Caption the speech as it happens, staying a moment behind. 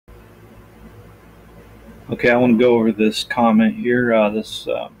Okay, I want to go over this comment here. This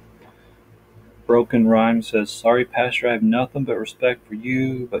broken rhyme says, "Sorry, Pastor, I have nothing but respect for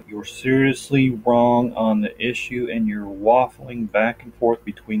you, but you're seriously wrong on the issue and you're waffling back and forth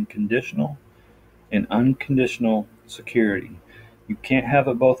between conditional and unconditional security. You can't have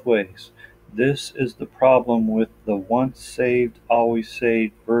it both ways. This is the problem with the once saved, always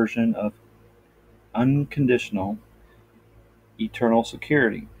saved version of unconditional eternal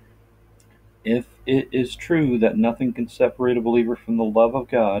security. If it is true that nothing can separate a believer from the love of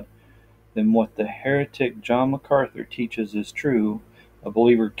God, then what the heretic John MacArthur teaches is true. A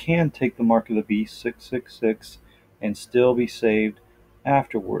believer can take the mark of the beast 666 and still be saved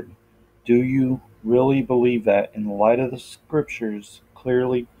afterward. Do you really believe that in light of the scriptures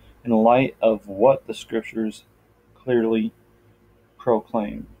clearly in light of what the scriptures clearly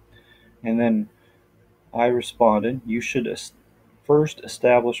proclaim?" And then I responded, "You should first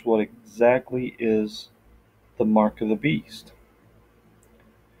establish what exactly is the mark of the beast."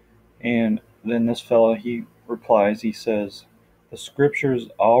 And then this fellow, he replies, he says, "The scriptures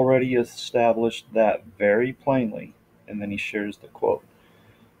already established that very plainly." And then he shares the quote.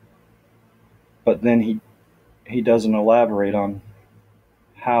 But then he doesn't elaborate on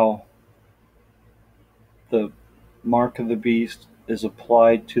how the mark of the beast is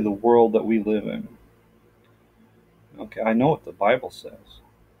applied to the world that we live in. Okay, I know what the Bible says.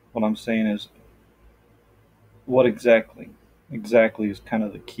 What I'm saying is, what exactly? Exactly is kind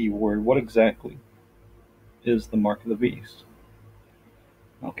of the key word. What exactly is the mark of the beast?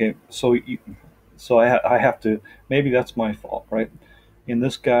 Okay, I have to, maybe that's my fault, right? And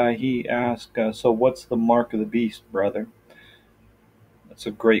this guy, he asked, "So what's the mark of the beast, brother?" That's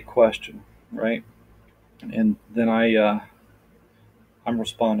a great question, right? And then I'm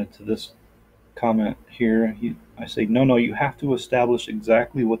responding to this comment here. I say, no, no, you have to establish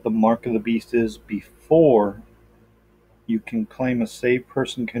exactly what the mark of the beast is before you can claim a saved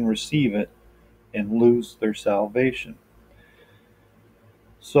person can receive it and lose their salvation.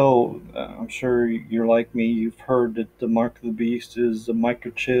 So I'm sure you're like me. You've heard that the mark of the beast is a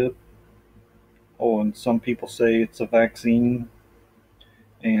microchip. Oh, and some people say it's a vaccine,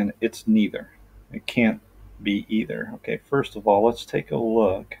 and it's neither. It can't be either. Okay, first of all, let's take a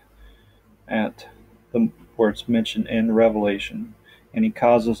look at the where it's mentioned in Revelation. "And he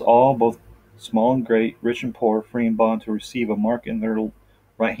causes all, both small and great, rich and poor, free and bond, to receive a mark in their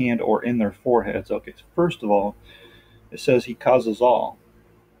right hand or in their foreheads." Okay, so first of all, it says he causes all.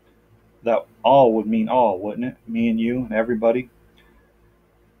 That all would mean all, wouldn't it? Me and you and everybody.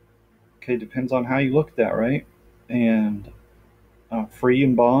 Okay, depends on how you look at that, right? And free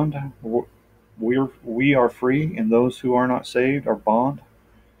and bond, we are free, and those who are not saved are bond.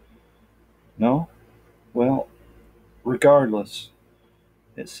 No, well, regardless,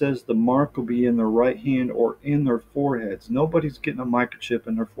 it says the mark will be in their right hand or in their foreheads. Nobody's getting a microchip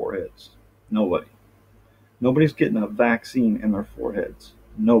in their foreheads. Nobody. Nobody's getting a vaccine in their foreheads.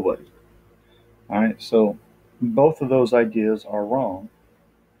 Nobody. All right, so both of those ideas are wrong,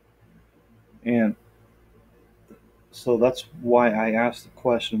 and so that's why I asked the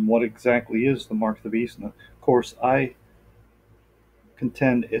question, what exactly is the mark of the beast? And of course, I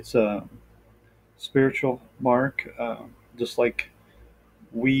contend it's a spiritual mark, just like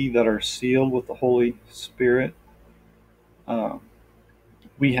we that are sealed with the Holy Spirit, uh,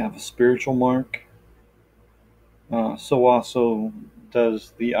 we have a spiritual mark. So also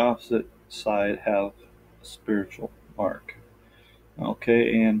does the opposite side have a spiritual mark.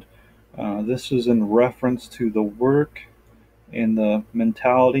 Okay, and this is in reference to the work and the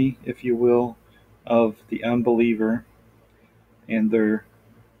mentality, if you will, of the unbeliever and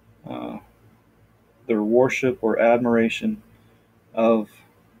uh, their worship or admiration of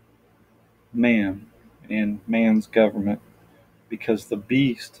man and man's government, because the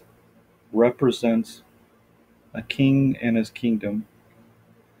beast represents a king and his kingdom,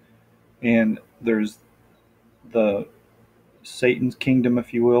 and there's the Satan's kingdom,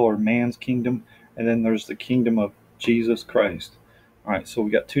 if you will, or man's kingdom, and then there's the kingdom of Jesus Christ. All right, so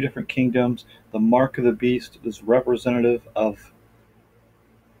we got two different kingdoms. The mark of the beast is representative of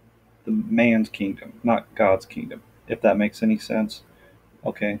the man's kingdom, not God's kingdom, if that makes any sense.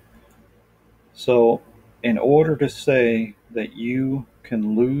 Okay, so in order to say that you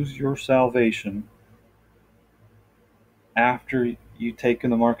can lose your salvation after you take in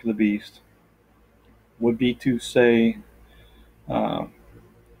the mark of the beast would be to say uh,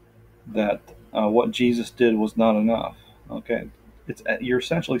 that what Jesus did was not enough. Okay, you're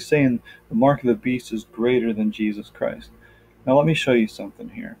essentially saying the mark of the beast is greater than Jesus Christ. Now let me show you something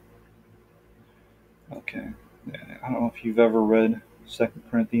here. Okay, I don't know if you've ever read 2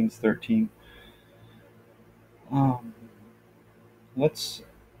 Corinthians 13. Um, let's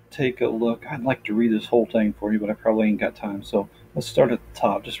take a look. I'd like to read this whole thing for you, but I probably ain't got time. So let's start at the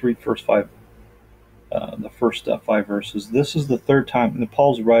top. Just read the first 5 verses. This is the third time that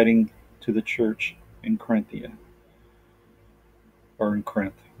Paul's writing to the church in Corinthia, or in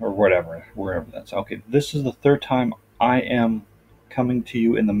Corinth, or whatever, wherever that's. Okay, this is the third time I am coming to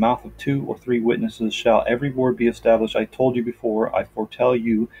you. In the mouth of 2 or 3 witnesses shall every word be established. I told you before, I foretell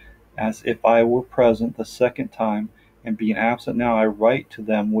you, as if I were present the second time, and being absent now, I write to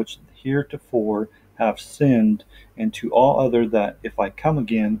them which heretofore have sinned, and to all other that, if I come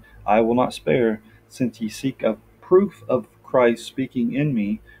again, I will not spare, since ye seek a proof of Christ speaking in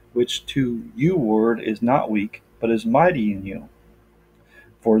me, which to you word is not weak, but is mighty in you.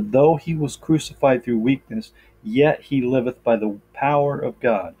 For though he was crucified through weakness, yet he liveth by the power of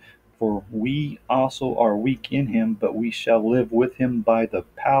God. For we also are weak in him, but we shall live with him by the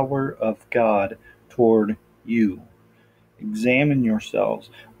power of God toward you. Examine yourselves,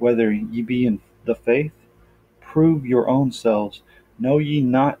 whether ye be in the faith. Prove your own selves. Know ye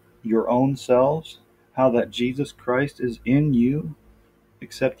not your own selves, how that Jesus Christ is in you,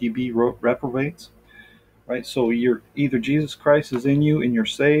 except ye be reprobates? Right? So you're either Jesus Christ is in you and you're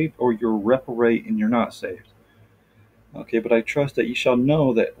saved, or you're reprobate and you're not saved. Okay, but I trust that ye shall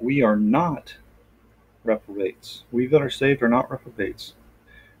know that we are not reprobates. We that are saved are not reprobates.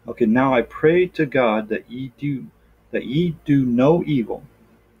 Okay, now I pray to God that ye do no evil,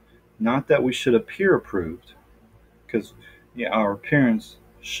 not that we should appear approved, because our appearance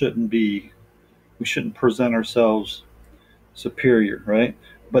we shouldn't present ourselves superior, right?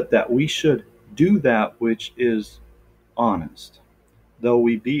 But that we should do that which is honest, though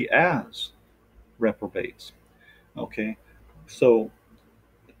we be as reprobates. Okay, so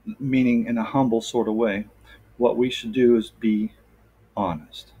meaning in a humble sort of way, what we should do is be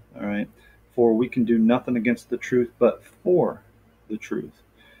honest. All right, for we can do nothing against the truth, but for the truth.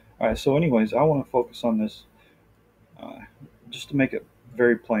 All right. So, anyways, I want to focus on this, uh, just to make it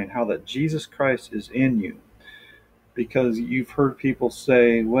very plain, how that Jesus Christ is in you, because you've heard people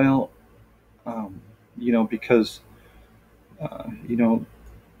say, well, because you know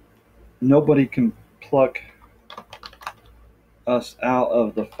nobody can pluck us out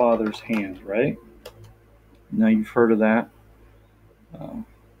of the Father's hand, right? Now you've heard of that. Uh,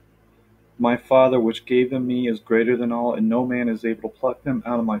 my Father, which gave them me, is greater than all, and no man is able to pluck them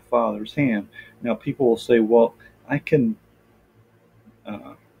out of my Father's hand. Now people will say, well, I can.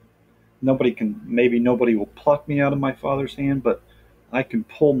 Uh, nobody will pluck me out of my Father's hand, but I can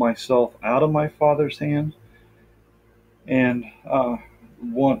pull myself out of my Father's hand. And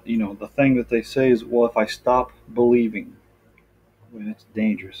the thing that they say is, well, if I stop believing, well, that's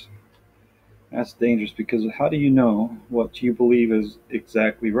dangerous. That's dangerous, because how do you know what you believe is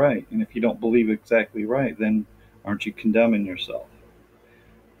exactly right? And if you don't believe exactly right, then aren't you condemning yourself?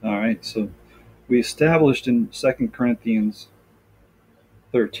 All right, so we established in 2 Corinthians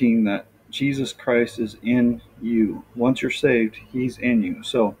 13 that Jesus Christ is in you. Once you're saved, he's in you.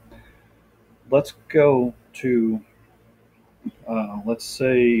 So let's go to, let's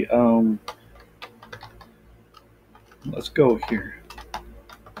say, let's go here.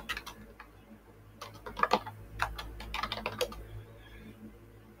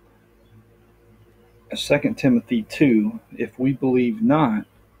 2 Timothy 2, if we believe not,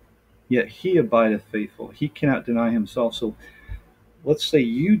 yet he abideth faithful. He cannot deny himself. So let's say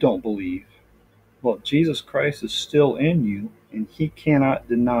you don't believe. Well, Jesus Christ is still in you, and he cannot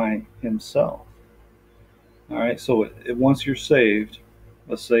deny himself. All right, so once you're saved,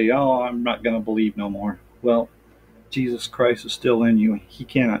 let's say, oh, I'm not going to believe no more. Well, Jesus Christ is still in you, and he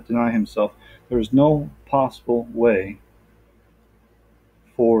cannot deny himself. There's no possible way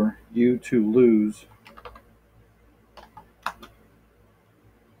for you to lose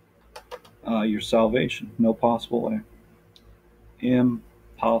your salvation. No possible way.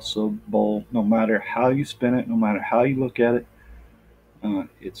 Impossible. No matter how you spin it, no matter how you look at it,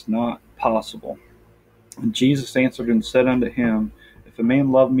 it's not possible. And Jesus answered and said unto him, if a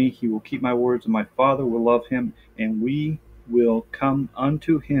man love me, he will keep my words, and my Father will love him, and we will come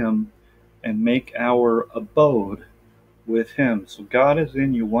unto him and make our abode with him. So God is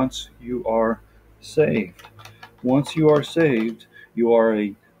in you once you are saved. Once you are saved, you are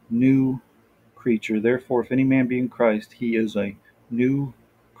a new creature. Therefore, if any man be in Christ, he is a new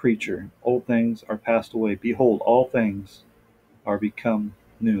creature. Old things are passed away. Behold, all things are become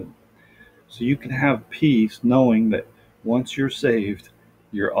new. So you can have peace knowing that once you're saved,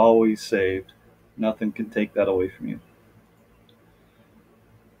 you're always saved. Nothing can take that away from you.